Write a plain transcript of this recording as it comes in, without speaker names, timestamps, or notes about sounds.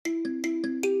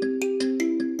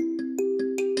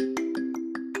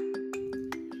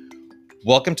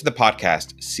Welcome to the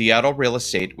podcast, Seattle Real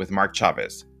Estate with Mark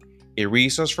Chavez, a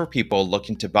resource for people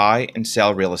looking to buy and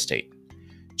sell real estate.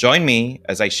 Join me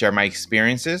as I share my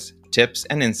experiences, tips,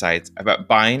 and insights about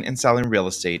buying and selling real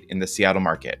estate in the Seattle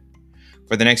market.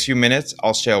 For the next few minutes,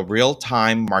 I'll share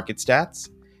real-time market stats,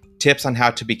 tips on how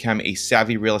to become a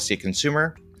savvy real estate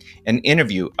consumer, and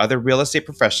interview other real estate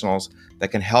professionals that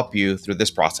can help you through this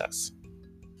process.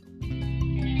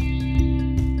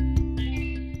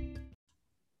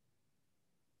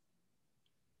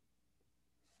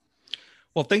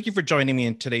 Well, thank you for joining me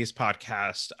in today's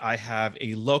podcast. I have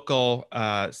a local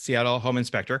Seattle home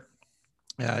inspector,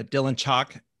 Dylan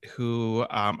Chalk, who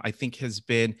I think has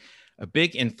been a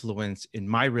big influence in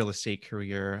my real estate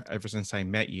career ever since I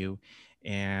met you.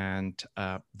 And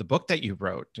the book that you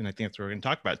wrote, and I think that's what we're going to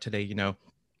talk about today,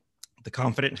 The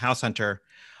Confident House Hunter,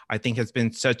 I think has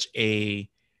been such a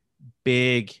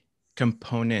big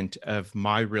component of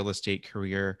my real estate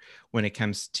career when it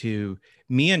comes to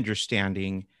me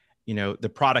understanding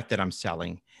the product that I'm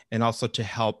selling, and also to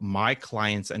help my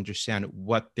clients understand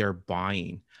what they're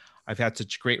buying. I've had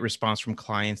such great response from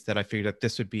clients that I figured that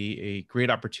this would be a great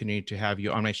opportunity to have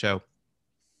you on my show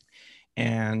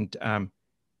and,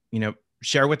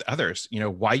 share with others,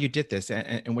 why you did this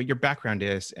and what your background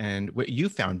is and what you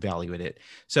found value in it.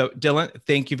 So Dylan,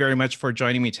 thank you very much for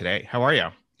joining me today. How are you?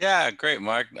 Yeah, great,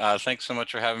 Mark. Thanks so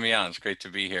much for having me on. It's great to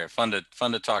be here. Fun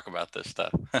to talk about this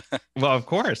stuff. Well, of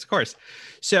course.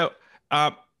 So,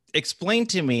 explain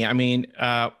to me.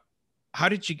 How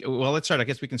did you? Well, let's start. I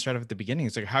guess we can start off at the beginning.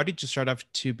 It's like, how did you start off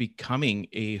to becoming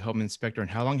a home inspector, and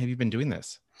how long have you been doing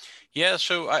this? Yeah,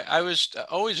 so I was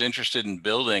always interested in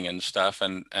building and stuff,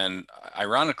 and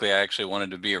ironically, I actually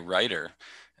wanted to be a writer,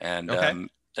 and Okay.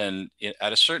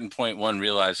 at a certain point, one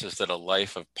realizes that a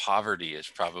life of poverty is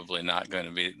probably not going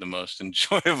to be the most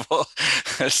enjoyable.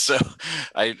 So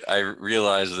I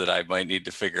realized that I might need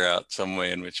to figure out some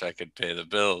way in which I could pay the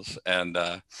bills, and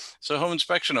so home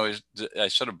inspection I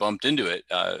sort of bumped into it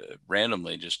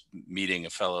randomly, just meeting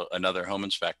another home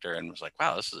inspector, and was like,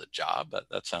 wow, this is a job.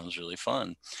 That sounds really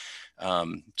fun.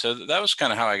 So that was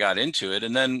kind of how I got into it.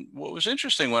 And then what was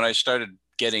interesting when I started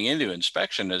getting into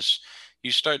inspection is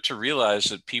you start to realize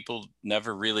that people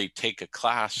never really take a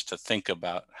class to think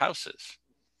about houses.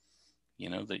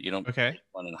 That you don't Okay. take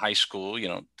one in high school, you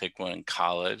don't take one in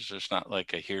college. There's not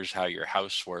like a here's how your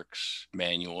house works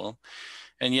manual.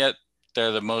 And yet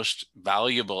they're the most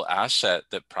valuable asset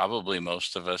that probably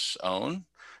most of us own,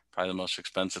 probably the most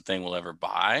expensive thing we'll ever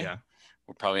buy. Yeah.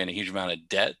 We're probably in a huge amount of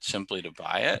debt simply to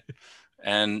buy it.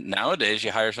 And nowadays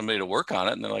you hire somebody to work on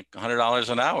it and they're like $100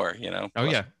 an hour, Oh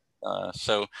plus. yeah.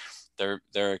 So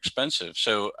they're expensive.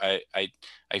 So I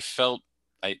felt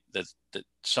that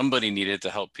somebody needed to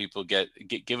help people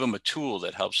give them a tool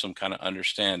that helps them kind of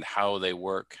understand how they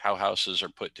work, how houses are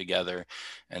put together.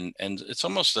 And it's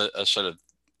almost a sort of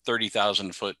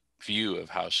 30,000 foot view of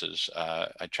houses.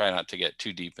 I try not to get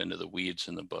too deep into the weeds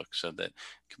in the book so that it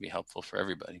can be helpful for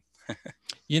everybody.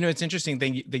 It's interesting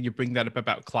that you bring that up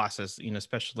about classes.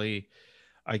 Especially,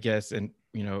 I guess, in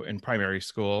primary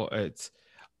school.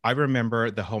 I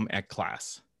remember the home ec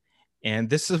class, and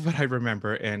this is what I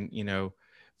remember. And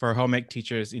for home ec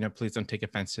teachers, please don't take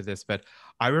offense to this, but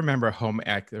I remember home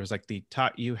ec. There was like they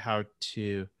taught you how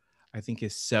to, I think,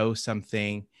 is sew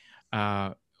something.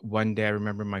 One day I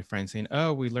remember my friend saying,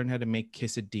 "Oh, we learned how to make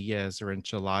quesadillas or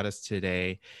enchiladas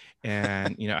today,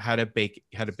 and how to bake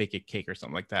a cake or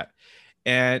something like that."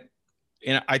 And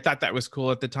I thought that was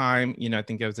cool at the time. I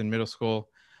think I was in middle school.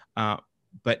 Uh,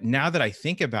 but now that I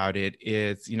think about it,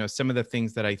 it's some of the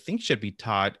things that I think should be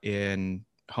taught in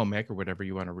home ec or whatever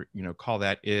you want to call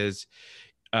that is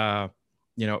uh,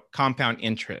 compound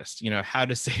interest. How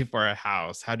to save for a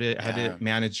house, how to Yeah.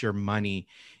 manage your money.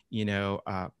 You know,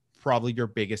 uh, Probably your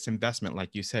biggest investment,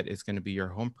 like you said, is going to be your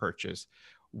home purchase.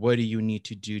 What do you need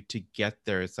to do to get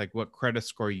there? It's like what credit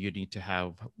score you need to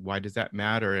have. Why does that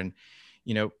matter? And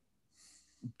you know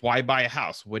why buy a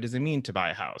house? What does it mean to buy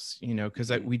a house?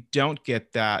 Because Mhm. we don't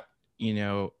get that, you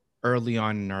know, early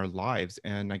on in our lives.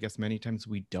 And I guess many times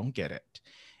we don't get it.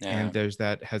 And Yeah. there's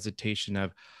that hesitation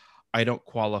of, I don't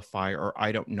qualify or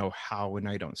I don't know how and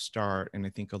I don't start. And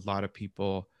I think a lot of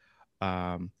people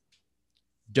um,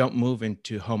 don't move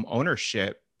into home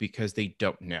ownership because they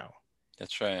don't know,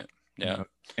 That's right. you Yeah. know.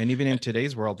 And even in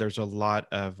today's world, there's a lot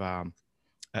of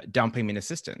down payment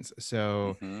assistance.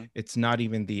 So Hmm. it's not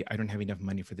even I don't have enough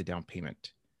money for the down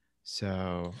payment.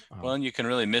 So Well, and you can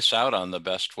really miss out on the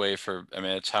best way for, I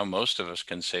mean, it's how most of us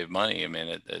can save money. I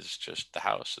mean, it's just the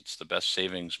house. It's the best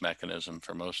savings mechanism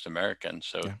for most Americans.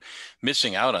 So yeah,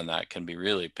 missing out on that can be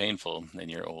really painful in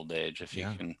your old age. If you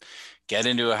yeah, can get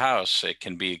into a house, it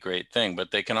can be a great thing,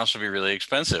 but they can also be really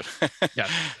expensive.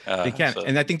 yes, they can. So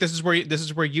And I think this is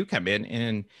where you come in.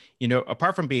 And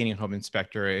apart from being a home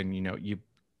inspector and you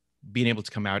being able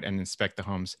to come out and inspect the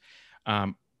homes,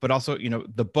 but also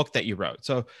the book that you wrote.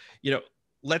 So you know,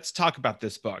 let's talk about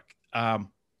this book.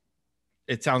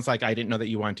 It sounds like I didn't know that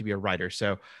you wanted to be a writer.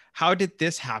 So how did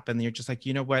this happen? You're just like,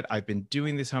 you know what? I've been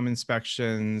doing these home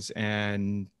inspections,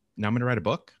 and now I'm going to write a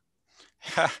book.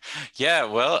 Yeah,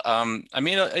 well, I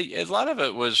mean, a lot of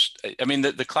it was, I mean,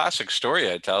 the classic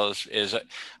story I tell is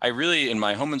I really, in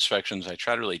my home inspections, I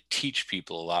try to really teach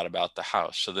people a lot about the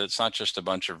house so that it's not just a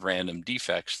bunch of random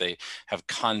defects. They have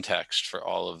context for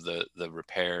all of the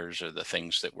repairs or the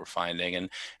things that we're finding. And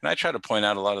I try to point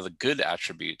out a lot of the good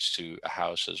attributes to a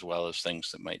house as well as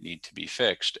things that might need to be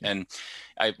fixed. And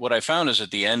what I found is at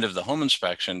the end of the home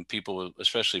inspection, people,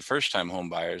 especially first-time home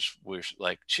buyers, were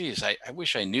like, geez, I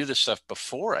wish I knew this stuff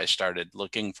before I started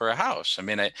looking for a house. I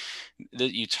mean,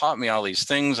 you taught me all these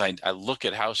things. I look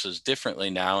at houses differently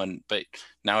now, but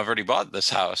now I've already bought this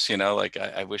house, like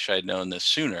I wish I'd known this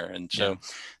sooner. And Yeah. so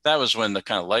that was when the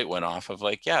kind of light went off of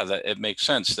like, yeah, that it makes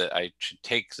sense that I should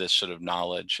take this sort of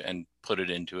knowledge and put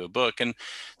it into a book. And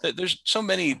there's so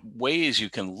many ways you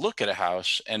can look at a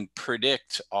house and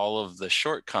predict all of the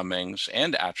shortcomings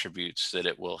and attributes that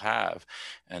it will have.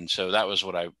 And so that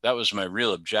was my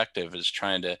real objective, is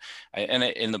trying to,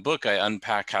 in the book, I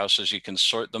unpack houses. You can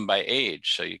sort them by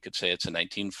age. So you could say it's a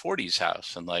 1940s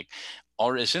house, and like,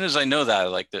 as soon as I know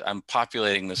that, I'm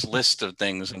populating this list of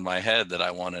things in my head that I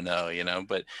want to know,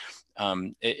 but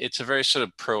it's a very sort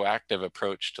of proactive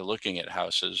approach to looking at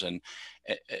houses. And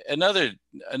another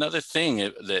thing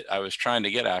that I was trying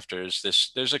to get after is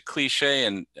this: there's a cliche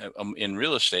in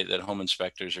real estate that home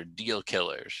inspectors are deal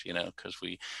killers, because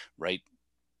we write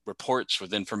reports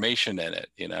with information in it,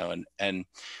 and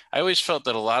I always felt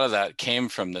that a lot of that came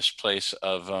from this place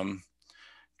of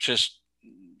just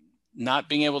not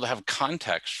being able to have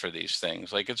context for these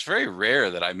things. Like, it's very rare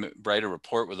that I write a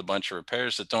report with a bunch of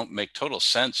repairs that don't make total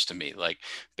sense to me, like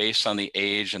based on the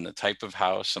age and the type of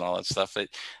house and all that stuff.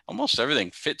 Almost everything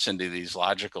fits into these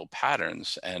logical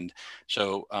patterns. And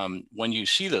so when you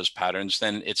see those patterns,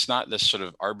 then it's not this sort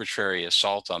of arbitrary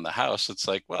assault on the house. It's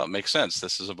like, well, it makes sense.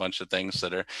 This is a bunch of things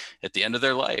that are at the end of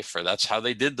their life, or that's how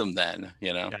they did them then,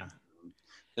 Yeah.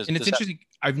 Does, And it's does that interesting.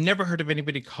 I've never heard of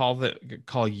anybody call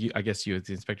you, I guess you as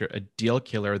the inspector, a deal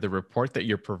killer. The report that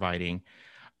you're providing,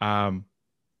 um,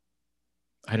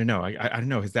 I don't know. I don't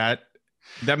know. Is that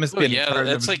must Oh have been yeah, part of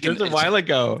that's like it was a while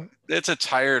ago. it's a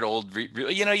tired old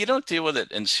you don't deal with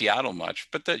it in Seattle much,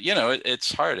 but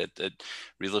it's hard.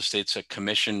 Real estate's a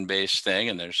commission based thing,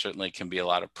 and there certainly can be a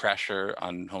lot of pressure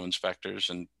on home inspectors.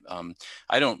 And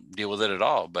I don't deal with it at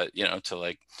all, but to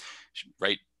like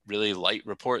write really light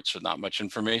reports with not much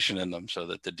information in them so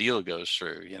that the deal goes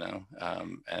through,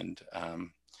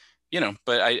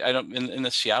 but I don't, in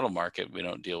the Seattle market, we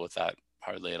don't deal with that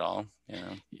hardly at all.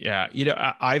 Yeah.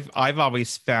 I've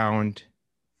always found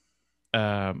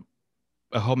um,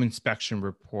 a home inspection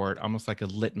report almost like a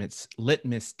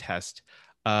litmus test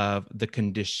of the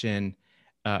condition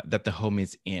that the home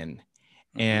is in.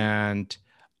 Mm-hmm. And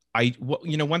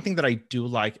one thing that I do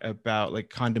like about like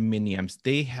condominiums,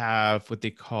 they have what they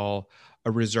call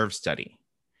a reserve study.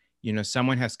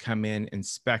 Someone has come in,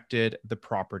 inspected the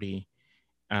property,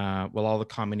 well, all the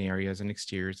common areas and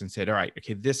exteriors, and said, all right,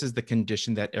 okay, this is the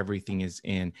condition that everything is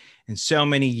in. In so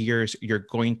many years, you're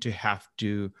going to have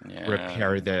to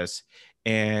repair this.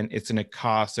 And it's going to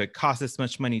cost, so it costs this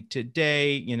much money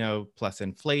today, plus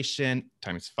inflation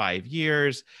times 5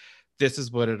 years. This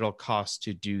is what it'll cost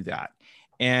to do that.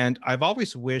 And I've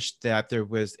always wished that there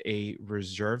was a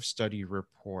reserve study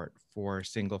report for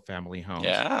single family homes.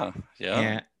 Yeah.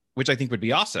 And, which I think would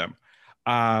be awesome.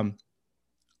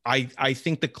 I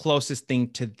think the closest thing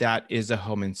to that is a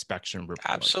home inspection report.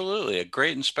 Absolutely. A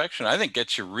great inspection, I think,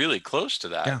 gets you really close to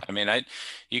that. Yeah. I mean,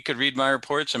 you could read my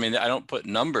reports. I mean, I don't put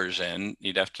numbers in.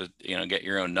 You'd have to, get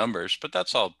your own numbers, but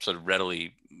that's all sort of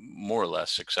readily, more or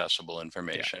less accessible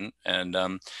information. Yeah.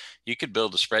 And you could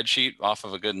build a spreadsheet off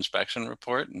of a good inspection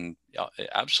report, and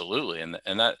absolutely.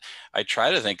 And that, I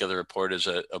try to think of the report as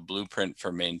a blueprint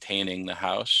for maintaining the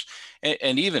house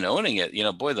and even owning it.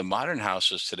 Boy, the modern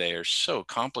houses today are so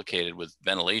complicated with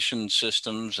ventilation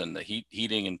systems and the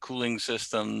heating and cooling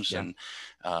systems. Yeah.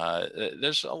 And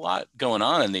there's a lot going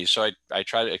on in these. So I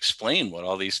try to explain what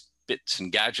all these bits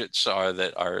and gadgets are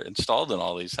that are installed in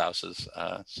all these houses.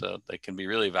 So they can be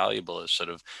really valuable as sort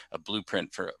of a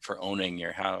blueprint for owning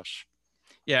your house.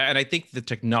 Yeah, and I think the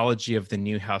technology of the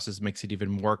new houses makes it even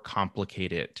more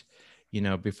complicated.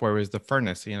 Before it was the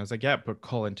furnace. It's like, yeah, put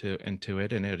coal into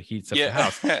it and it heats up the Yeah,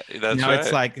 house. that's Now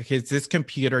it's right. like, okay, it's this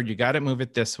computer. You got to move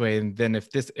it this way, and then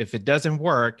if it doesn't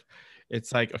work,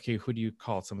 it's like, okay, who do you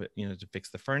call? Somebody, to fix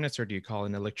the furnace, or do you call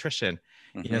an electrician?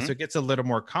 Mm-hmm. So it gets a little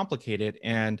more complicated.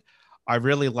 And I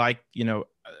really like,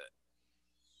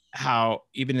 how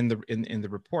even in the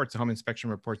reports, the home inspection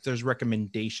reports, there's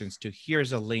recommendations to,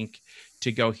 here's a link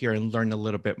to go here and learn a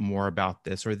little bit more about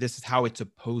this, or this is how it's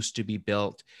supposed to be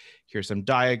built. Here's some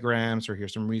diagrams, or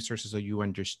here's some resources so you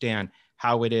understand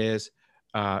how it is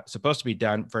supposed to be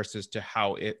done versus to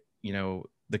how it,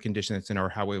 the condition it's in, or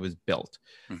how it was built.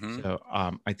 Mm-hmm. So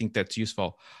I think that's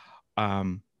useful.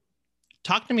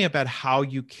 Talk to me about how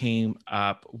you came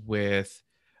up with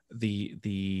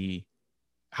the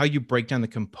how you break down the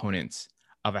components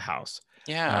of a house.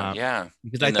 Yeah, yeah.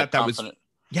 Because I In the thought that was, confident.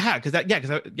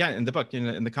 yeah, in the book,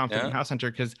 in the Confident Yeah. House Hunter,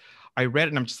 because I read it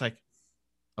and I'm just like,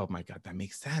 oh my God, that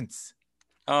makes sense.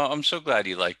 Oh, I'm so glad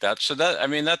you like that. So that, I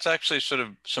mean, that's actually sort of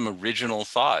some original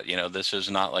thought. This is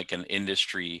not like an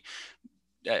industry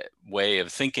way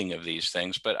of thinking of these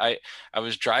things. But I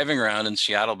was driving around in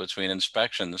Seattle between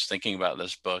inspections, thinking about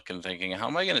this book and thinking, how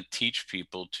am I going to teach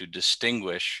people to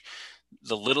distinguish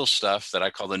the little stuff that I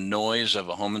call the noise of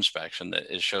a home inspection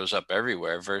that it shows up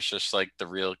everywhere versus like the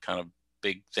real kind of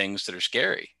big things that are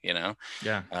scary. Yeah.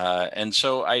 And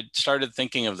so I started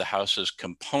thinking of the house's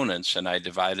components, and I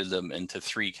divided them into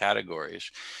three categories.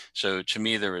 So to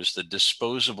me, there was the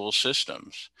disposable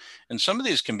systems, and some of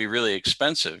these can be really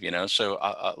expensive.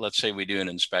 So let's say we do an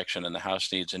inspection and the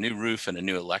house needs a new roof and a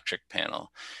new electric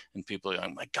panel, and people are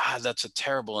going, "My God, that's a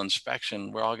terrible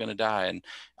inspection. We're all going to die." And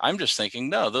I'm just thinking,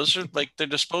 no, those are like, they're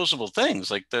disposable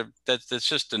things. Like that's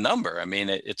just a number. I mean,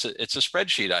 it's a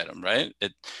spreadsheet item, right?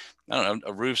 I don't know,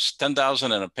 a roof's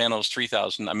 10,000 and a panel's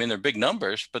 3,000. I mean, they're big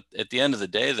numbers, but at the end of the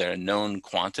day, they're a known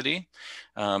quantity.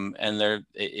 And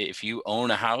if you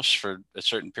own a house for a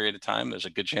certain period of time, there's a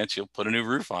good chance you'll put a new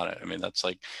roof on it. I mean, that's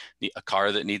like a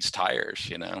car that needs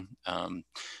tires.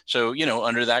 So,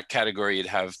 under that category, you'd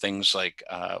have things like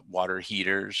water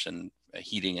heaters and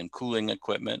heating and cooling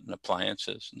equipment and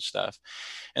appliances and stuff.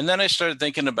 And then I started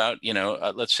thinking about,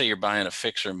 let's say you're buying a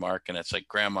fixer, Mark, and it's like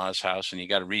grandma's house and you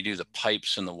got to redo the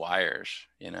pipes and the wires.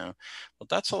 Well,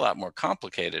 that's a lot more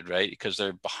complicated, right? Because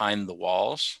they're behind the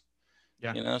walls.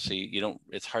 Yeah. So you don't,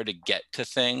 it's hard to get to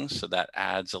things. So that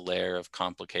adds a layer of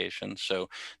complication. So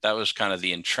that was kind of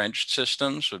the entrenched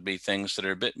systems, would be things that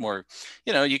are a bit more,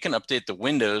 you can update the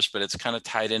windows, but it's kind of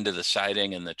tied into the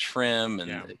siding and the trim, and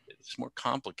Yeah. it's more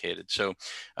complicated. So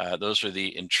those are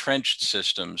the entrenched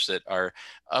systems that are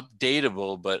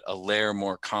updatable, but a layer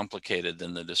more complicated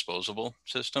than the disposable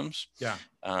systems. Yeah.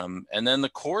 And then the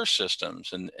core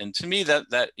systems, and to me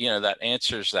that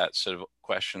answers that sort of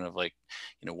question of like,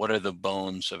 what are the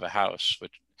bones of a house?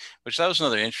 Which that was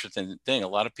another interesting thing. A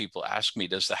lot of people ask me,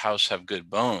 does the house have good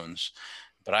bones?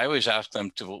 But I always ask them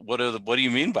to, what do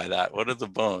you mean by that? What are the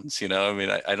bones? I mean,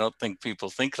 I don't think people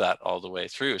think that all the way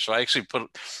through. So I actually put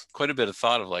quite a bit of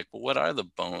thought of like, well, what are the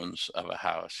bones of a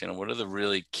house? What are the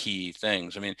really key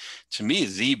things? I mean, to me,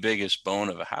 the biggest bone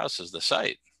of a house is the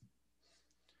site.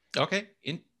 Okay.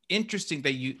 Interesting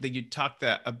that you talked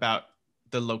about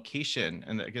the location,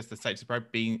 and I guess the site's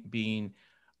part being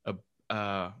a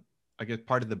I guess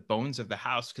part of the bones of the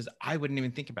house, because I wouldn't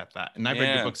even think about that. And I've read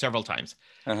your Yeah. book several times.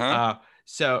 Uh-huh.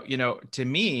 So, to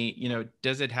me,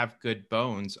 does it have good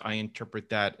bones? I interpret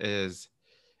that as,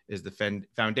 is the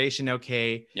foundation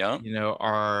okay? Yeah.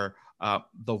 Are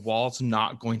the walls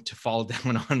not going to fall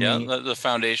down on me? Yeah. The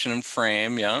foundation and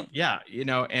frame. Yeah. Yeah.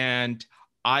 And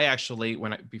I actually,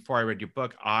 before I read your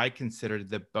book, I considered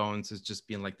the bones as just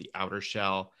being like the outer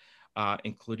shell,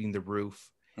 including the roof,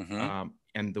 Mm-hmm.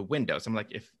 and the windows. I'm like,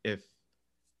 if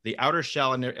the outer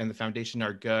shell and the foundation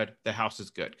are good, the house is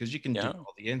good, because you can do Yeah.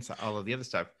 all the inside, all of the other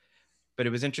stuff. But it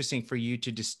was interesting for you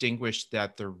to distinguish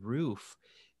that the roof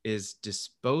is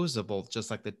disposable, just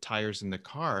like the tires in the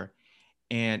car.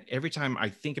 And every time I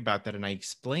think about that and I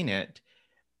explain it,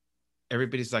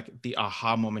 everybody's like, the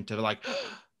aha moment of like,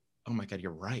 oh my God,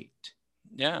 you're right.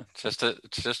 Yeah. It's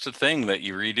just a thing that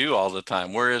you redo all the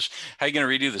time. Whereas how are you going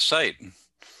to redo the site?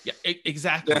 Yeah,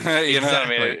 exactly. You know, I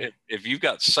mean, Exactly. if you've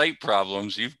got site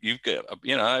problems, you've got,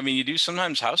 you know, I mean, you do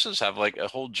sometimes houses have like a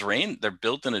whole drain, they're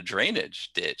built in a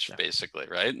drainage ditch Yeah. basically,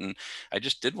 right? And I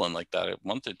just did one like that a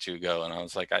month or two ago, and I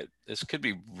was like, this could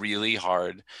be really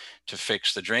hard to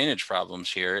fix the drainage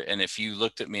problems here. And if you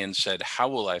looked at me and said, how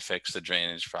will I fix the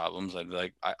drainage problems? I'd be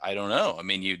like, I don't know. I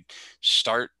mean, you'd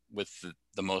start with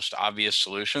the most obvious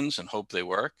solutions and hope they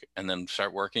work, and then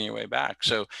start working your way back.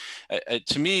 So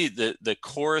to me, the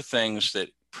core things that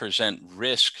present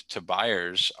risk to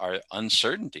buyers are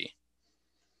uncertainty.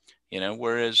 You know,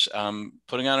 whereas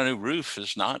putting on a new roof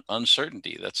is not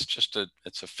uncertainty. That's just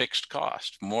it's a fixed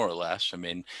cost, more or less. I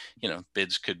mean, you know,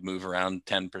 bids could move around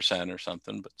 10% or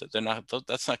something, but they're not.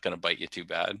 That's not going to bite you too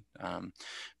bad.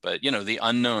 But you know, the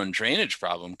unknown drainage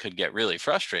problem could get really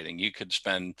frustrating. You could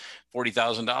spend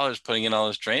 $40,000 putting in all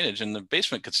this drainage, and the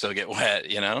basement could still get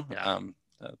wet. You know, Yeah.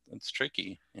 it's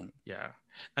tricky. You know? Yeah.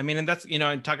 I mean, and that's, you know,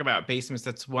 and talk about basements.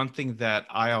 That's one thing that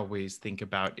I always think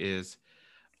about is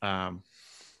um,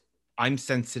 I'm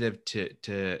sensitive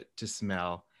to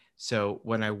smell. So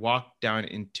when I walk down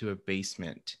into a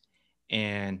basement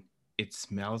and it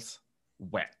smells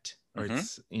wet, or Mm-hmm.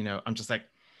 it's, you know, I'm just like,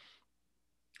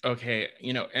 okay,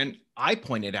 you know, and I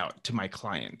point it out to my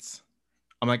clients.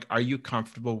 I'm like, are you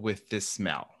comfortable with this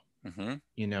smell? Mm-hmm.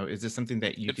 You know, is this something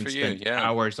that you Good can for you. spend Yeah.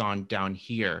 hours on down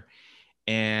here?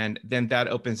 And then that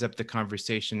opens up the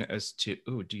conversation as to,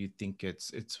 oh, do you think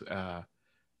it's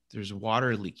there's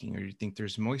water leaking, or do you think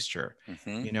there's moisture?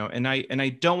 Mm-hmm. You know, and I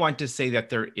don't want to say that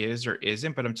there is or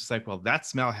isn't, but I'm just like, well, that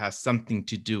smell has something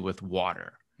to do with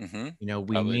water. Mm-hmm. You know,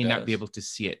 we Probably may not be does. able to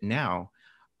see it now.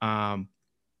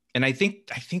 And I think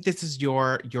this is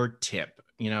your tip,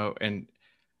 you know, and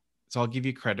so I'll give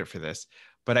you credit for this,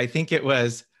 but I think it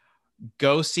was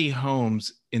go see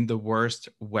homes in the worst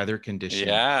weather condition,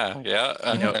 Yeah. you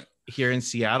know, Yeah. here in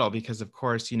Seattle, because of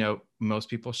course, you know, most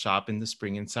people shop in the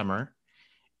spring and summer.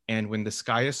 And when the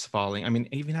sky is falling, I mean,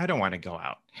 even I don't want to go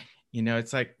out. You know,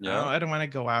 it's like, oh, Yeah. I don't want to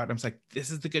go out. I'm just like, this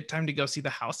is the good time to go see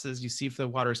the houses. You see if the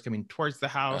water is coming towards the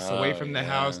house, away Oh, from the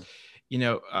house. yeah. You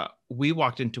know, we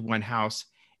walked into one house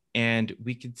and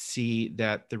we could see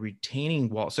that the retaining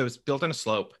wall, so it's built on a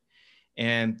slope,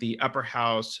 and the upper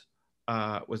house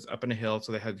was up on a hill.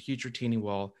 So they had a huge retaining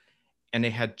wall, and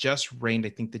it had just rained, I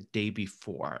think, the day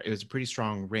before. It was a pretty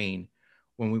strong rain.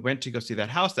 When we went to go see that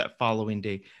house that following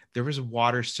day, there was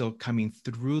water still coming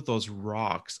through those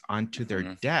rocks onto their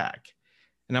Mm-hmm. deck.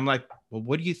 And I'm like, well,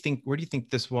 what do you think? Where do you think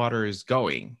this water is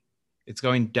going? It's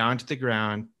going down to the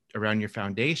ground around your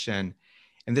foundation.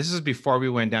 And this is before we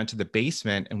went down to the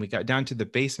basement. And we got down to the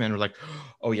basement. We're like,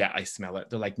 oh, yeah, I smell it.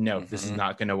 They're like, no, this is Mm-hmm.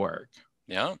 not going to work.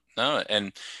 Yeah. No.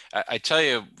 And I tell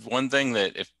you one thing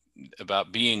that if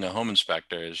about being a home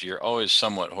inspector is you're always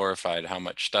somewhat horrified how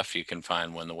much stuff you can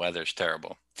find when the weather's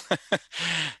terrible.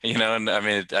 You know, and I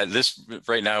mean, this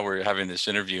right now we're having this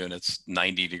interview and it's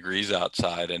 90 degrees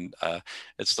outside, and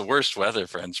it's the worst weather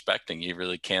for inspecting. You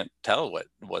really can't tell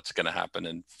what's going to happen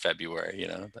in February. You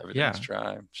know, everything's Yeah.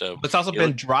 dry. So But it's also you look,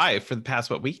 been dry for the past,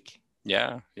 what, week?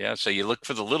 yeah, yeah. So you look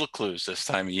for the little clues this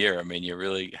time of year. I mean, you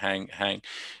really hang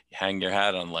your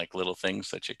hat on like little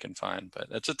things that you can find. But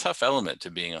it's a tough element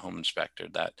to being a home inspector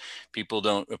that people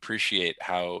don't appreciate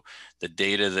how the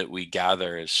data that we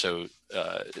gather is so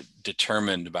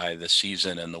determined by the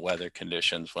season and the weather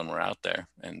conditions when we're out there,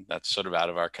 and that's sort of out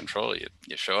of our control. You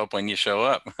show up when you show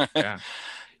up. Yeah.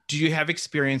 Do you have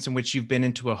experience in which you've been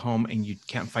into a home and you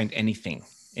can't find anything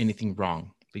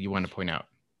wrong that you want to point out?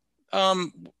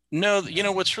 Um, no, you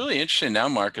know, what's really interesting now,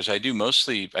 Mark, is I do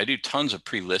tons of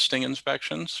pre-listing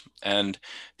inspections. And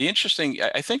the interesting,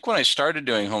 I think when I started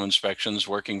doing home inspections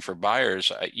working for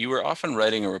buyers, you were often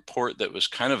writing a report that was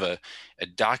kind of a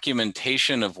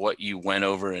documentation of what you went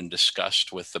over and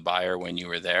discussed with the buyer when you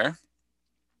were there.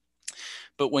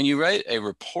 But when you write a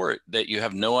report that you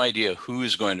have no idea who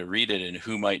is going to read it and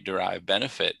who might derive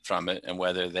benefit from it, and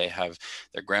whether they have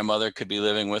their grandmother could be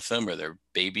living with them or their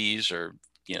babies or,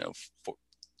 you know,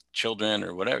 children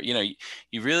or whatever, you know,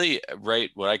 you really write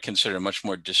what I consider a much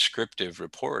more descriptive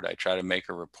report. I try to make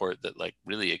a report that like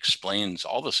really explains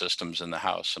all the systems in the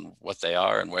house and what they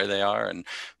are and where they are and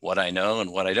what I know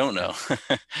and what I don't know.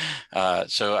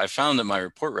 So I found that my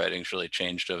report writing's really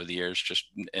changed over the years, just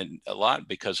and a lot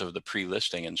because of the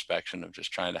pre-listing inspection of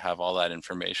just trying to have all that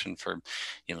information for,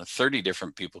 you know, 30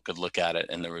 different people could look at it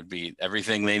and there would be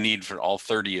everything they need for all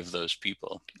 30 of those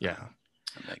people. Yeah.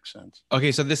 That makes sense.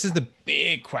 Okay, so this is the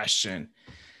big question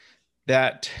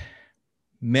that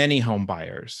many home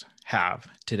buyers have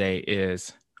today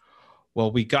is, well,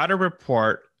 we got a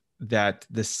report that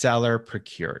the seller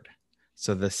procured.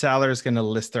 So the seller is going to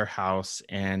list their house,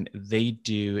 and they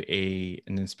do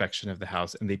an inspection of the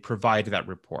house, and they provide that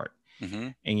report. Mm-hmm.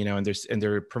 And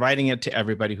they're providing it to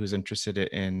everybody who's interested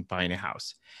in buying a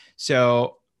house.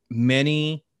 So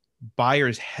many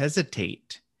buyers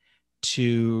hesitate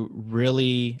to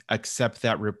really accept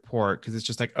that report because it's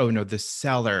just like, oh no, the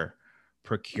seller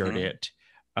procured Mm-hmm. it.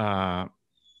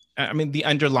 I mean, the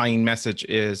underlying message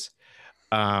is,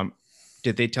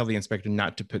 did they tell the inspector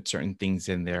not to put certain things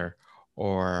in there,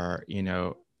 or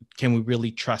can we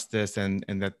really trust this, and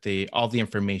that all the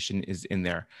information is in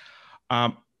there?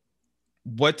 Um,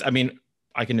 I mean,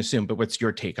 I can assume, but what's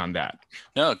your take on that?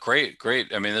 No, great.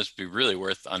 I mean, this would be really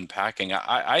worth unpacking.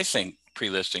 I think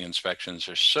pre-listing inspections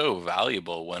are so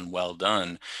valuable when well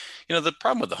done. The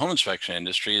problem with the home inspection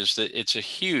industry is that it's a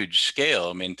huge scale.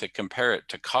 I mean, to compare it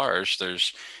to cars,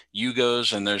 there's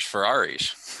Yugos and there's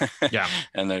Ferraris, Yeah.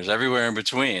 and there's everywhere in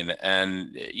between.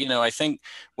 And, I think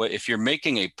if you're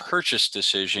making a purchase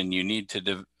decision, you need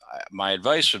to my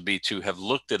advice would be to have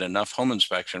looked at enough home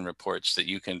inspection reports that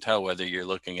you can tell whether you're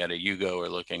looking at a Yugo or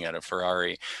looking at a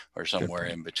Ferrari or somewhere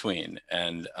in between.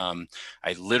 And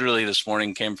I literally this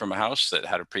morning came from a house that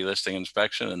had a pre-listing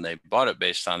inspection, and they bought it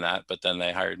based on that. But then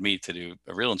they hired me to do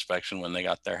a real inspection when they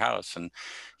got their house. And,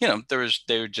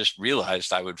 they just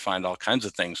realized I would find all kinds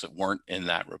of things that weren't in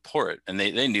that report. And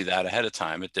they knew that ahead of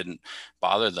time. It didn't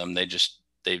bother them.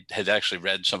 They had actually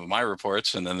read some of my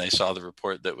reports, and then they saw the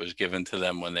report that was given to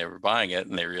them when they were buying it,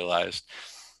 and they realized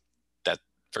that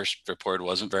first report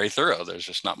wasn't very thorough. There's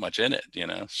just not much in it,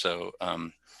 So,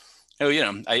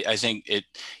 I think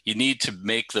you need to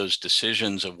make those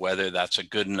decisions of whether that's a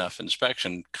good enough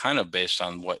inspection, kind of based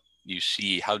on what you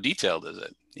see. How detailed is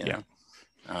it? Yeah.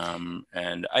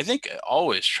 And I think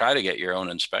always try to get your own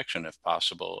inspection if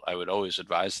possible. I would always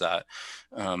advise that.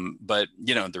 But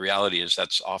the reality is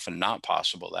that's often not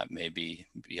possible. That may be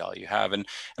all you have. And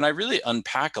I really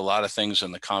unpack a lot of things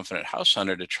in the Confident House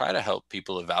Hunter to try to help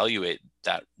people evaluate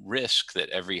that risk that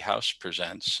every house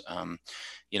presents.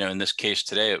 In this case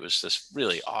today, it was this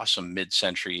really awesome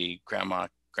mid-century grandpa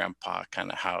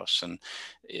kind of house. And,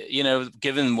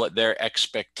 given what their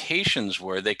expectations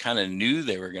were, they kind of knew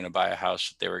they were going to buy a house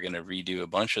that they were going to redo a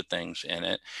bunch of things in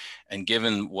it. And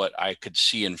given what I could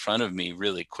see in front of me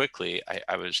really quickly,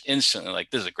 I was instantly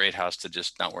like, this is a great house to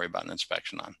just not worry about an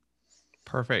inspection on.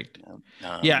 Perfect.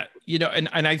 Yeah. And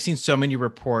I've seen so many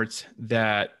reports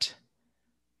that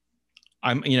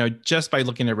I'm, just by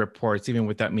looking at reports, even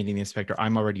without meeting the inspector,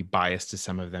 I'm already biased to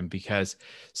some of them because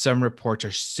some reports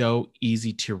are so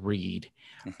easy to read,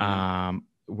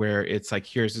 where it's like,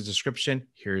 here's the description,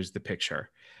 here's the picture.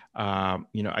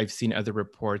 I've seen other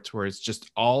reports where it's just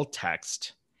all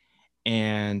text,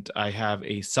 and I have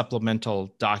a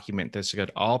supplemental document that's got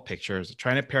all pictures,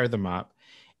 trying to pair them up.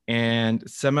 And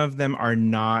some of them are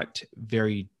not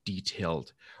very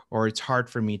detailed, or it's hard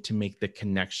for me to make the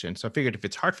connection. So I figured if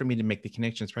it's hard for me to make the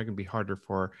connection, it's probably gonna be harder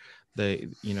for the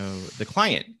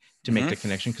client to make the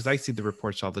connection, because I see the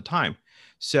reports all the time.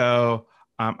 So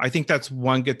I think that's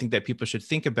one good thing that people should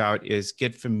think about, is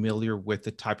get familiar with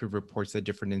the type of reports that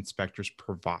different inspectors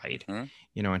provide,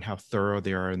 and how thorough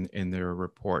they are in their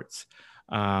reports.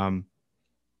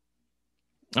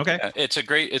 Okay. Yeah, it's a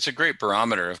great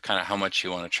barometer of kind of how much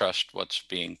you want to trust what's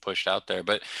being pushed out there.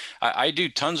 But I do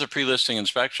tons of pre-listing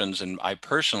inspections, and I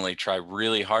personally try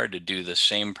really hard to do the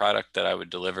same product that I would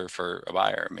deliver for a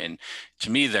buyer. I mean,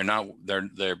 to me,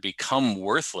 they're become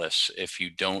worthless if you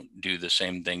don't do the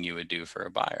same thing you would do for a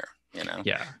buyer,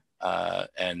 Yeah.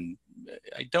 And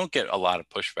I don't get a lot of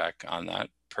pushback on that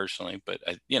personally, but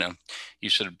you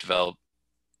sort of develop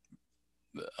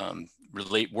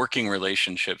working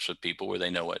relationships with people where they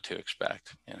know what to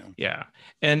expect. Yeah.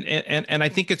 And I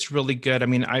think it's really good. I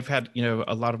mean, I've had,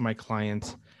 a lot of my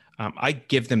clients, I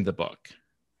give them the book.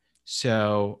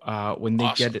 So when they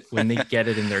Awesome. get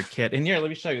it in their kit, and here, let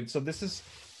me show you. So this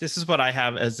is what I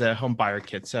have as a home buyer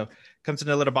kit. So it comes in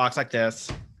a little box like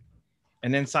this.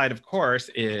 And inside, of course,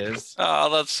 is... Oh,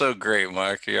 that's so great,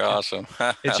 Mark. You're awesome.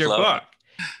 It's your book.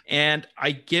 And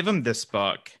I give them this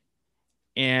book,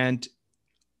 and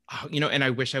and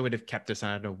I wish I would have kept this.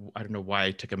 I don't know why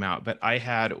I took them out, but I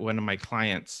had one of my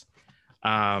clients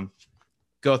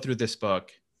go through this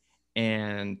book,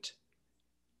 and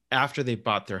after they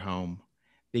bought their home,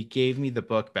 they gave me the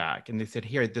book back, and they said,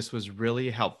 "Here, this was really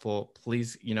helpful.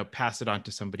 Please, pass it on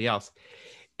to somebody else."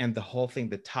 And the whole thing,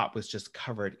 the top was just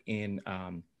covered in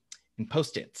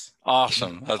Post-its.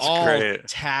 Awesome. That's all great.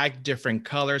 Tagged different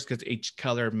colors, because each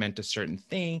color meant a certain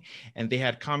thing, and they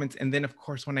had comments. And then, of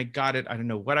course, when I got it, I don't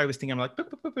know what I was thinking. I'm like, boop,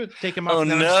 boop, boop, boop, take them off. Oh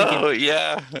no!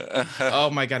 Yeah.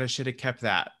 Oh my God, I should have kept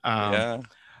that. Yeah.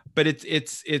 but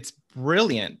it's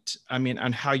brilliant. I mean,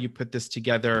 on how you put this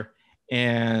together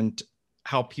and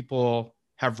how people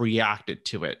have reacted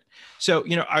to it. So,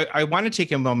 I want to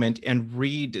take a moment and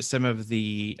read some of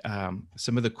the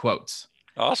quotes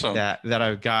Awesome. that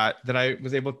I've got, that I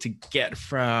was able to get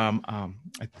from,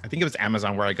 I think it was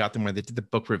Amazon where I got them, where they did the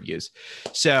book reviews.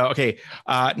 So, okay.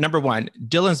 Number one,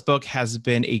 Dylan's book has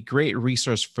been a great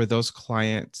resource for those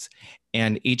clients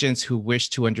and agents who wish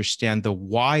to understand the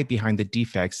why behind the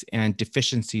defects and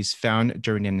deficiencies found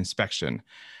during an inspection.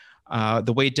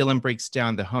 The way Dylan breaks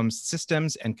down the home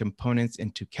systems and components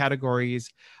into categories,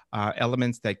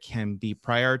 elements that can be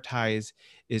prioritized,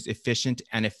 is efficient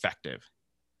and effective.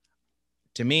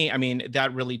 To me, I mean,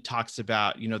 that really talks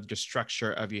about, the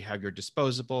structure of, you have your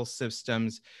disposable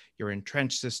systems, your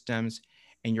entrenched systems,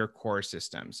 and your core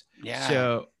systems. Yeah.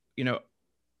 So,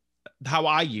 how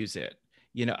I use it,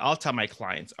 I'll tell my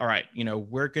clients, all right,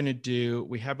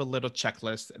 we have a little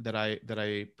checklist that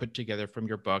I put together from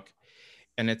your book.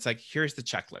 And it's like, here's the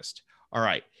checklist. All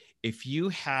right. If you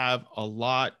have a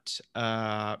lot,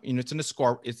 it's in a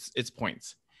score, it's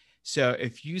points. So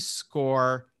if you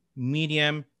score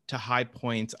medium to high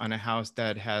points on a house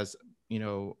that has,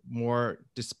 more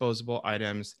disposable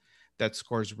items, that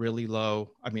scores really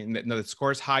low. I mean, no, that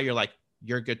scores high,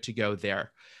 you're good to go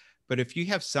there. But if you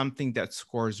have something that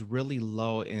scores really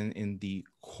low in the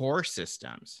core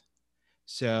systems,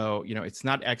 so, it's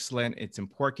not excellent, it's in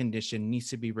poor condition, needs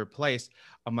to be replaced,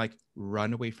 I'm like,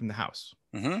 run away from the house.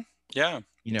 Mm-hmm. Yeah.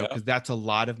 Because that's a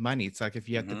lot of money. It's like if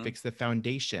you have Mm-hmm. to fix the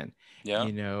foundation, Yeah.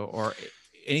 Or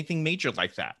anything major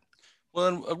like that. Well,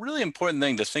 and a really important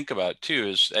thing to think about too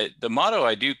is the motto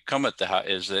I do come at the house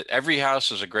is that every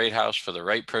house is a great house for the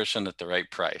right person at the right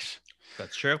price.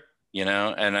 That's true.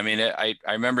 And I mean, I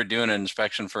remember doing an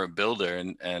inspection for a builder,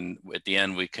 and at the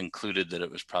end we concluded that it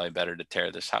was probably better to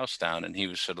tear this house down. And he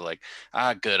was sort of like,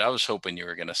 good. I was hoping you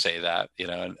were going to say that,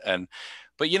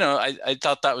 but I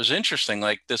thought that was interesting.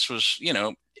 Like this was,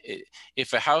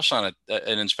 if a house on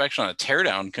an inspection on a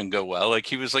teardown can go well, like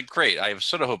he was like, great. I was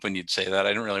sort of hoping you'd say that. I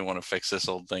didn't really want to fix this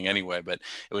old thing anyway, but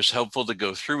it was helpful to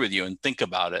go through with you and think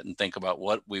about it and think about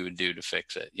what we would do to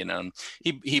fix it. And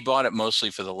he bought it mostly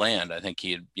for the land. I think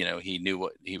he knew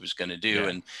what he was going to do. Yeah.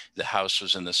 And the house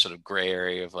was in this sort of gray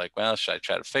area of like, well, should I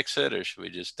try to fix it or should we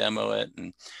just demo it?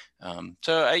 And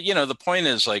the point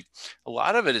is, like, a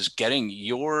lot of it is getting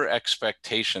your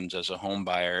expectations as a home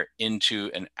buyer into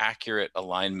an accurate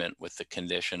alignment with the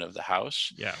condition of the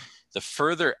house. Yeah. The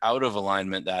further out of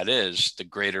alignment that is, the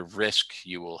greater risk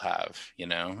you will have,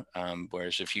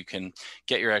 whereas if you can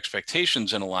get your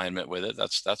expectations in alignment with it,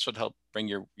 that's what helped bring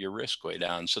your risk way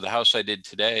down. So the house I did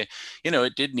today,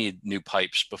 it did need new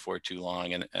pipes before too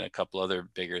long and a couple other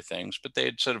bigger things, but they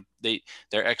had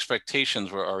their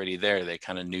expectations were already there. They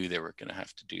kind of knew they were going to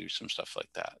have to do some stuff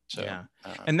like that. So, yeah.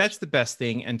 And that's the best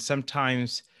thing. And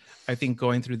sometimes I think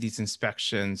going through these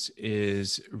inspections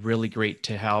is really great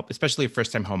to help, especially a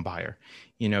first-time home buyer.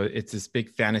 It's this big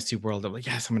fantasy world of like,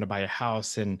 yes, I'm going to buy a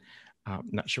house, and I'm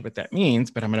not sure what that means,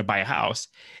 but I'm going to buy a house.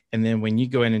 And then when you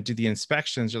go in and do the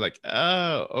inspections, you're like,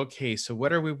 oh, okay, so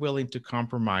what are we willing to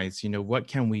compromise? What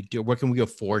can we do? What can we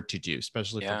afford to do,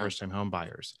 especially for first-time home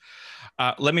buyers?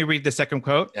 Let me read the second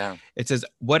quote. Yeah. It says,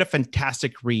 "What a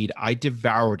fantastic read. I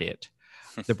devoured it.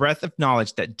 The breadth of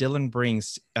knowledge that Dylan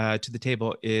brings to the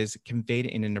table is conveyed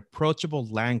in an approachable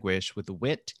language with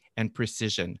wit and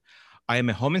precision. I am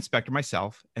a home inspector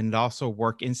myself and also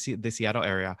work in the Seattle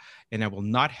area, and I will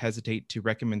not hesitate to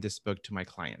recommend this book to my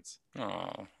clients."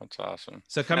 Oh, that's awesome.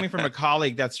 So coming from a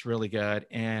colleague, that's really good.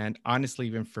 And honestly,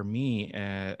 even for me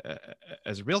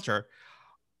as a realtor,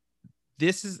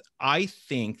 I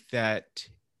think that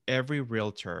every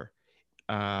realtor,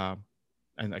 and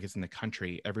I guess in the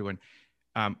country, everyone,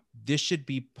 this should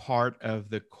be part of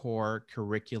the core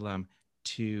curriculum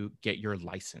to get your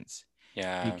license.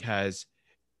 Yeah. Because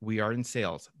we are in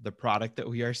sales. The product that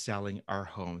we are selling are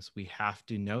homes. We have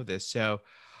to know this. So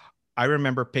I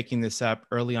remember picking this up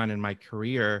early on in my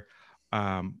career.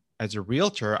 As a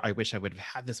realtor, I wish I would have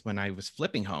had this when I was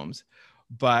flipping homes.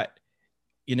 But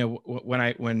when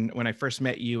I first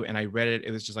met you and I read it,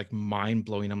 it was just like mind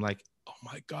blowing. I'm like, oh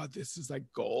my God, this is like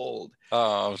gold.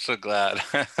 Oh, I'm so glad.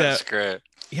 That's great.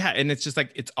 Yeah. And it's just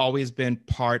like, it's always been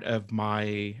part of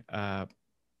my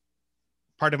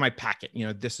packet.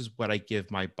 This is what I give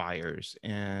my buyers.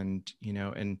 And,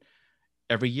 and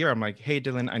every year I'm like, hey,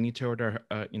 Dylan, I need to order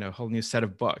a whole new set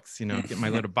of books, get my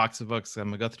little box of books. I'm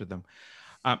gonna go through them.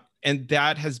 And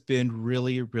that has been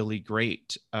really, really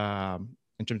great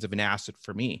in terms of an asset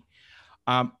for me.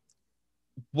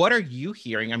 what are you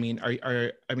hearing? I mean,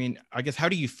 I guess, how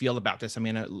do you feel about this? I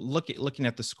mean, looking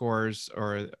at the scores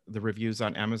or the reviews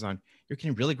on Amazon, you're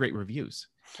getting really great reviews.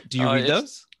 Do you read It's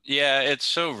those? yeah, it's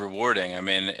so rewarding. I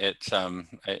mean,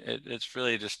 it's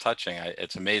really just touching.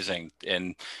 It's amazing,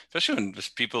 and especially when there's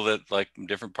people that like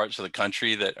different parts of the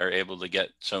country that are able to get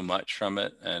so much from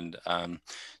it. And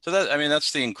so that I mean,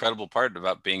 that's the incredible part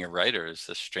about being a writer is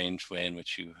the strange way in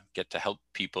which you get to help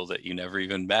people that you never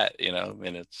even met. You know,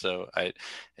 and it's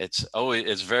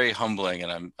very humbling,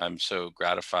 and I'm so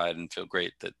gratified and feel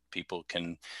great that people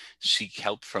can seek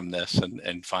help from this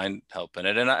and find help in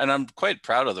it. And I'm quite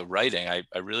proud of the writing. I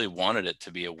really wanted it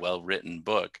to be a well-written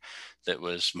book that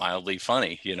was mildly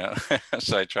funny, you know.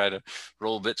 So I try to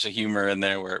roll bits of humor in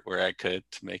there where I could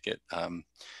to make it,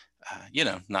 you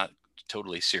know, not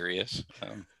totally serious.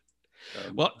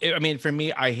 Well, I mean, for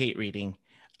me, I hate reading,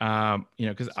 you know,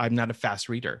 because I'm not a fast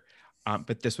reader.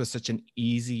 But this was such an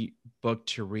easy book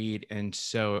to read and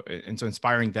so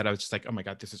inspiring that I was just like, oh my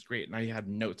God, this is great. And I had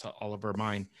notes all over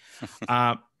mine.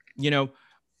 You know,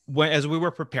 as we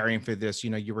were preparing for this, you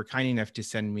know, you were kind enough to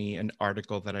send me an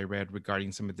article that I read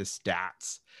regarding some of the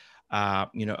stats.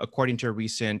 You know, according to a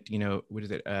recent, you know, what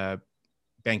is it,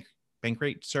 bank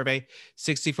Bankrate survey,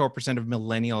 64% of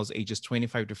millennials ages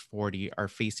 25 to 40 are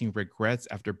facing regrets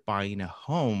after buying a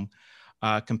home,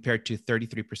 compared to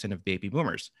 33% of baby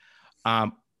boomers.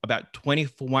 About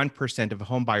 21% of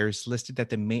home buyers listed that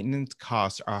the maintenance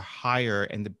costs are higher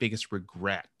and the biggest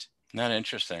regret. Not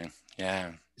interesting.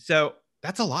 Yeah. So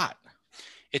that's a lot.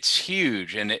 It's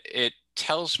huge. And it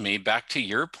tells me, back to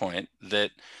your point,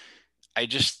 that I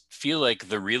just feel like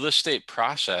the real estate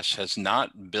process has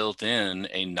not built in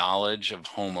a knowledge of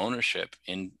home ownership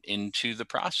into the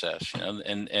process, you know,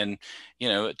 and you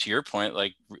know, to your point,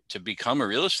 like to become a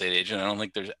real estate agent, I don't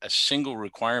think there's a single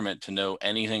requirement to know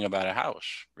anything about a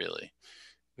house, really,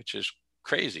 which is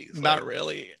crazy. Not Like,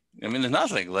 really. I mean, there's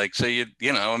nothing like, so you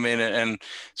know, I mean, and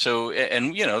so,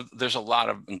 and, you know, there's a lot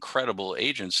of incredible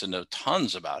agents that know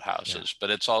tons about Yeah. houses, but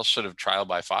it's all sort of trial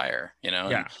by fire, you know,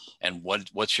 Yeah. and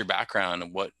what's your background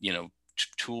and what, you know,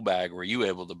 tool bag were you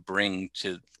able to bring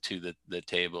to the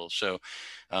table. So,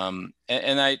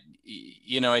 and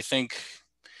you know, I think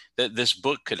that this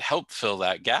book could help fill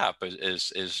that gap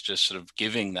is just sort of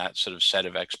giving that sort of set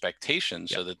of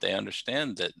expectations Yeah. so that they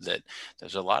understand that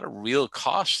there's a lot of real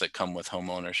costs that come with home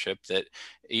ownership that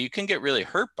you can get really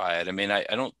hurt by it. I mean, I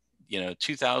don't, you know,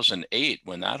 2008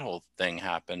 when that whole thing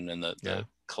happened and Yeah. the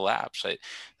collapse,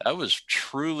 that was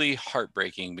truly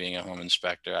heartbreaking being a home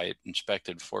inspector. I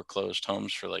inspected foreclosed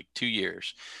homes for like 2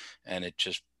 years and it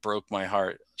just broke my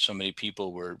heart. So many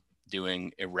people were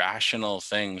doing irrational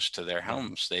things to their Yeah.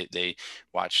 homes. They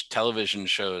watched television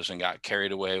shows and got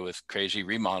carried away with crazy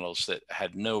remodels that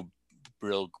had no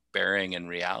real bearing in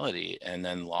reality, and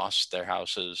then lost their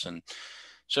houses. And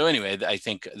so anyway, I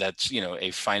think that's, you know,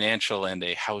 a financial and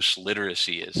a house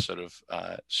literacy is sort of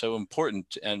so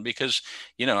important. And because,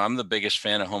 you know, I'm the biggest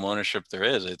fan of home ownership there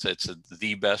is. It's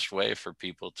the best way for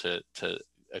people to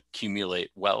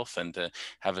accumulate wealth and to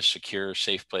have a secure,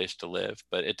 safe place to live.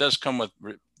 But it does come with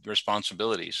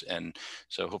responsibilities, and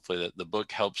so hopefully the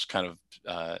book helps kind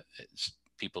of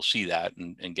people see that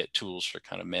and get tools for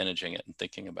kind of managing it and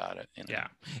thinking about it, you know. Yeah.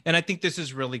 And I think this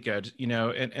is really good, you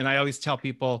know, and I always tell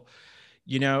people,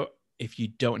 you know, if you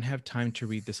don't have time to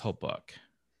read this whole book,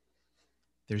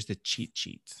 there's the cheat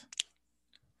sheets.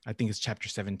 I think it's chapter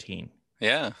 17.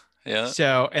 Yeah, yeah.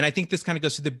 So, and I think this kind of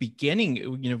goes to the beginning,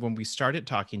 you know, when we started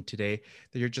talking today,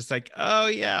 that you're just like, oh,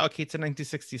 yeah, okay, it's a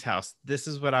 1960s house. This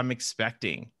is what I'm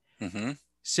expecting. Mm-hmm.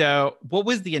 So, what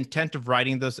was the intent of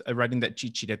writing writing that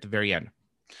cheat sheet at the very end?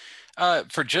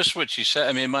 For just what you said,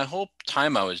 I mean, my whole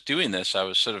time I was doing this, I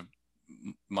was sort of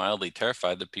mildly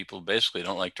terrified that people basically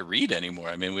don't like to read anymore.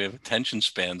 I mean, we have attention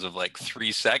spans of like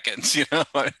 3 seconds, you know?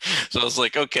 So I was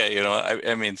like, okay, you know,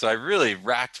 I mean, so I really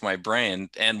racked my brain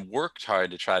and worked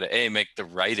hard to try to make the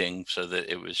writing so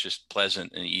that it was just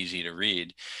pleasant and easy to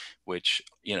read, which,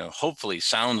 you know, hopefully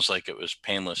sounds like it was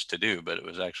painless to do, but it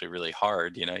was actually really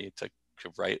hard. You know, you took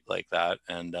to write like that.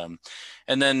 And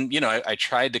then, you know, I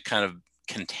tried to kind of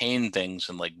contain things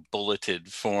in like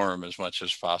bulleted form as much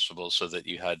as possible so that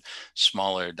you had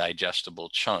smaller digestible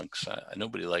chunks.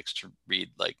 Nobody likes to read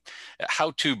like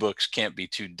how-to books can't be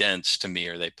too dense to me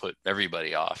or they put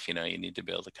everybody off. You know, you need to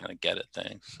be able to kind of get at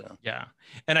things. So Yeah.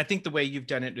 And I think the way you've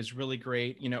done it is really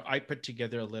great. You know, I put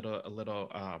together a little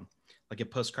like a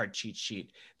postcard cheat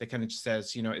sheet that kind of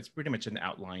says, you know, it's pretty much an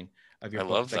outline of your I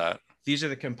book. love It's like, that. these are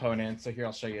the components. So here,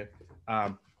 I'll show you.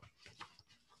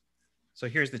 So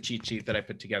here's the cheat sheet that I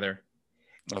put together.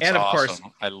 That's And of course,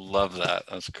 awesome. I love that.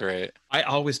 That's great. I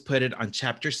always put it on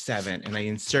chapter 7 and I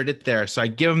insert it there. So I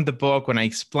give them the book when I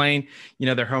explain,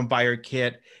 their home buyer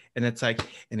kit. And it's like,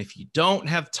 and if you don't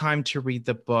have time to read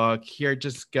the book, here,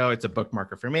 just go. It's a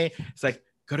bookmarker for me. It's like,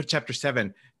 go to chapter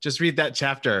 7. Just read that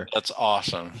chapter. That's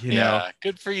awesome. Yeah,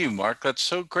 good for you, Mark. That's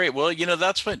so great. Well,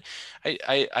 that's what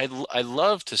I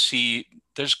love to see.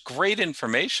 There's great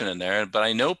information in there, but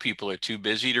I know people are too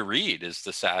busy to read, is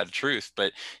the sad truth.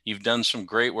 But you've done some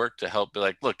great work to help be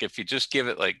like, look, if you just give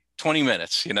it like 20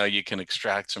 minutes, you can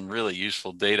extract some really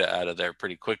useful data out of there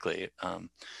pretty quickly.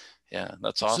 Yeah,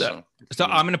 that's awesome. So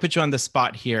I'm going to put you on the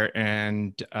spot here,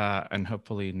 and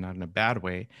hopefully not in a bad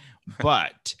way,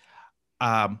 but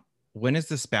when is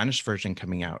the Spanish version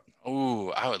coming out? Oh,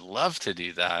 I would love to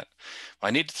do that.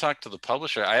 I need to talk to the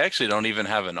publisher. I actually don't even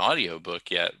have an audiobook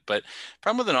yet, but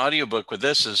problem with an audiobook with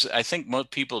this is I think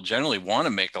most people generally want to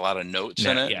make a lot of notes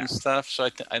in it and stuff. So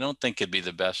I don't think it'd be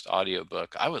the best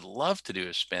audiobook. I would love to do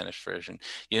a Spanish version.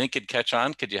 You think it'd catch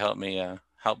on? Could you help me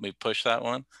push that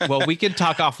one? Well, we can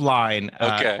talk offline.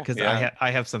 Okay. Because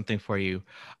I have something for you.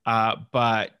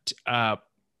 But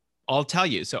I'll tell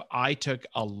you. So I took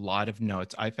a lot of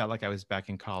notes. I felt like I was back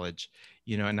in college,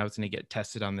 and I was going to get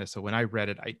tested on this. So when I read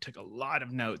it, I took a lot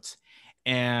of notes,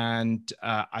 and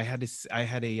I had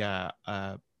a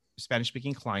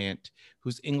Spanish-speaking client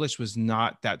whose English was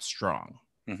not that strong.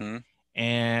 Mm-hmm.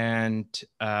 And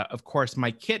of course,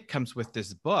 my kit comes with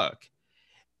this book,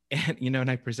 and and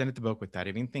I presented the book without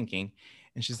even thinking,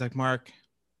 and she's like, "Mark,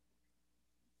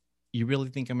 you really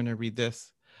think I'm going to read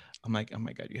this?" I'm like, "Oh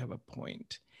my God, you have a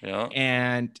point." Yeah.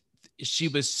 And she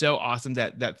was so awesome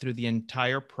that through the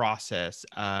entire process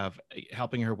of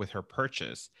helping her with her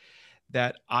purchase,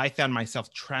 that I found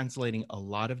myself translating a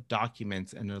lot of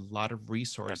documents and a lot of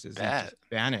resources into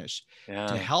Spanish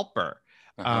to help her.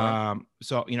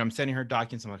 So, I'm sending her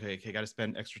documents. I'm like, okay, I got to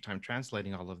spend extra time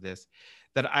translating all of this.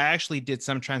 That I actually did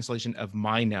some translation of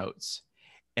my notes,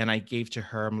 and I gave to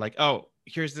her. I'm like, oh,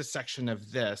 here's this section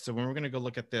of this. So when we're going to go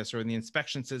look at this, or when the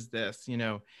inspection says this,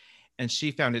 and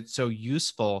she found it so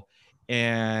useful.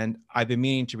 And I've been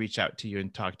meaning to reach out to you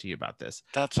and talk to you about this.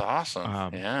 That's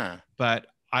awesome. Yeah. But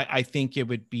I think it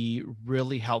would be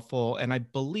really helpful. And I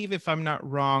believe, if I'm not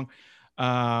wrong,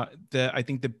 I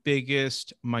think the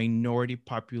biggest minority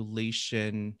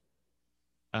population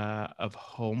of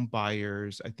home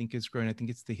buyers, I think, is growing. I think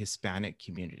it's the Hispanic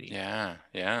community. Yeah.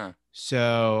 Yeah.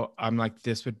 So I'm like,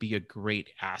 this would be a great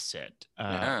asset,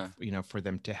 for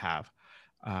them to have.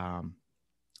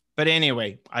 But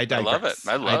anyway, I digress.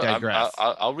 I love it. I digress.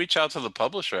 I'll reach out to the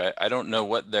publisher. I don't know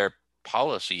what their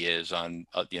policy is on,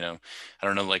 I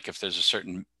don't know, like if there's a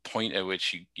certain point at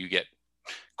which you get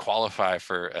qualify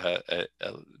for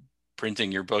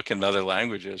printing your book in other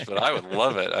languages, but I would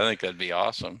love it. I think that'd be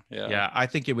awesome. Yeah. Yeah, I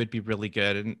think it would be really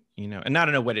good. And, and I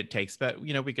don't know what it takes, but,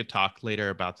 we could talk later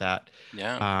about that.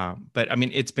 Yeah. But I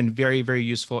mean, it's been very, very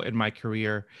useful in my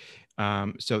career.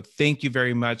 So thank you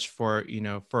very much for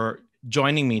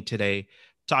joining me today,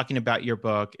 talking about your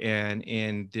book. And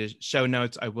in the show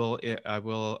notes, I will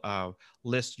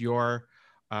list your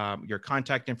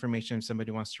contact information if somebody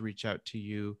wants to reach out to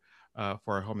you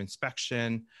for a home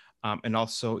inspection, and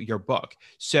also your book.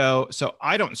 So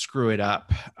I don't screw it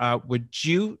up. Would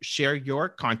you share your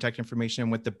contact information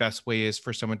and what the best way is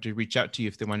for someone to reach out to you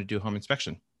if they want to do a home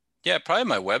inspection? Yeah, probably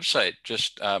my website.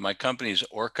 Just my company's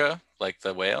Orca, like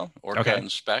the whale,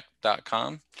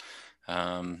 orcainspect.com.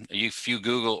 If you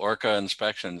Google Orca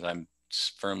inspections, I'm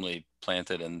firmly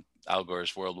planted in Al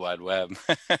Gore's World Wide Web.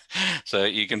 So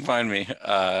you can find me.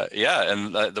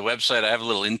 And the website, I have a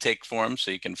little intake form,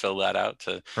 so you can fill that out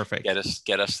to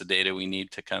get us the data we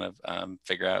need to kind of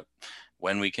figure out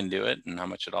when we can do it and how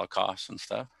much it all costs and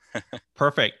stuff.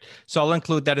 Perfect. So I'll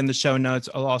include that in the show notes.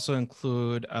 I'll also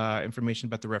include information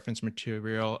about the reference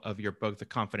material of your book, The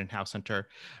Confident House Hunter.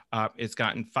 It's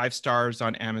gotten 5 stars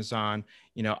on Amazon.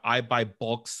 I buy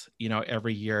books,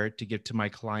 every year to give to my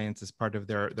clients as part of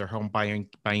their home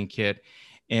buying kit.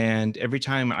 And every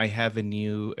time I have a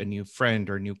new friend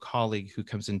or a new colleague who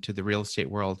comes into the real estate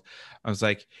world, I was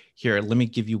like, here, let me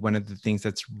give you one of the things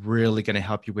that's really going to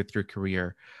help you with your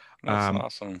career. That's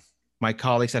awesome. My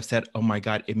colleagues have said, oh my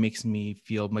God, it makes me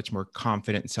feel much more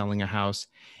confident selling a house.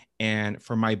 And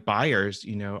for my buyers,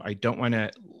 I don't want to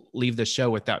leave the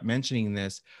show without mentioning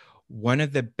this. One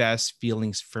of the best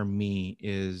feelings for me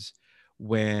is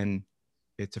when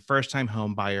it's a first-time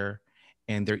home buyer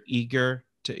and they're eager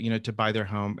to buy their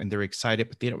home, and they're excited,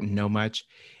 but they don't know much.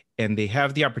 And they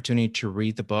have the opportunity to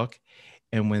read the book.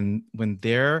 And when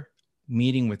they're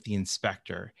meeting with the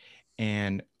inspector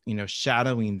and,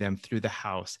 shadowing them through the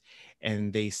house,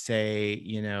 and they say,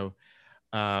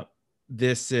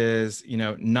 this is,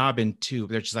 knob and tube.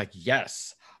 They're just like,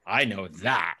 yes, I know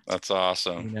that. That's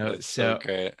awesome. That's so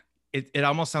great. It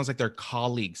almost sounds like they're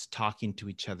colleagues talking to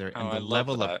each other, and I the love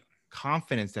level of that.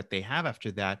 confidence that they have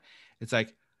after that, it's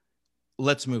like,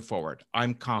 let's move forward.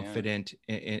 I'm confident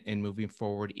in moving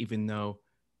forward, even though,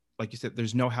 like you said,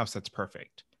 there's no house that's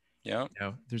perfect. Yeah.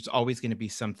 There's always going to be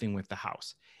something with the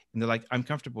house. And they're like, I'm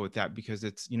comfortable with that because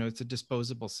it's, it's a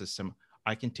disposable system.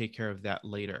 I can take care of that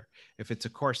later. If it's a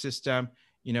core system,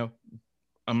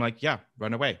 I'm like, yeah,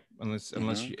 run away unless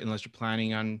you're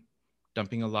planning on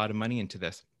dumping a lot of money into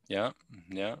this. Yeah.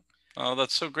 Yeah. Oh,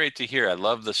 that's so great to hear. I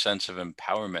love the sense of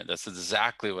empowerment. That's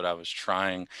exactly what I was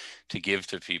trying to give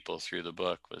to people through the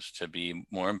book, was to be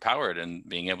more empowered and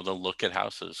being able to look at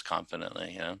houses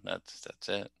confidently. That's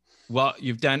it. Well,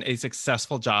 you've done a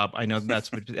successful job. I know that's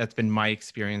been my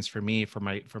experience for me, for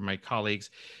my colleagues,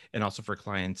 and also for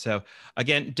clients. So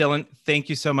again, Dylan, thank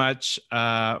you so much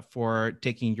for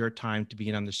taking your time to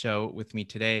be on the show with me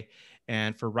today,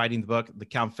 and for writing the book, The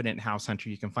Confident House Hunter.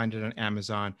 You can find it on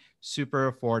Amazon. Super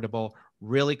affordable,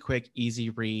 really quick,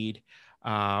 easy read.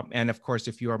 And of course,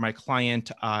 if you are my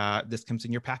client, this comes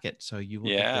in your packet, so you will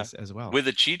get this as well. With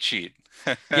a cheat sheet.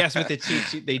 Yes, with the cheat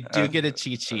sheet. They do get a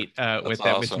cheat sheet with that,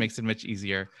 awesome, which makes it much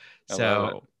easier.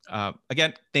 So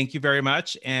again, thank you very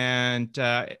much. And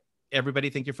everybody,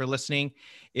 thank you for listening.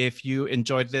 If you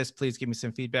enjoyed this, please give me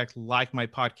some feedback, like my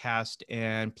podcast,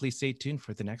 and please stay tuned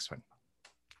for the next one.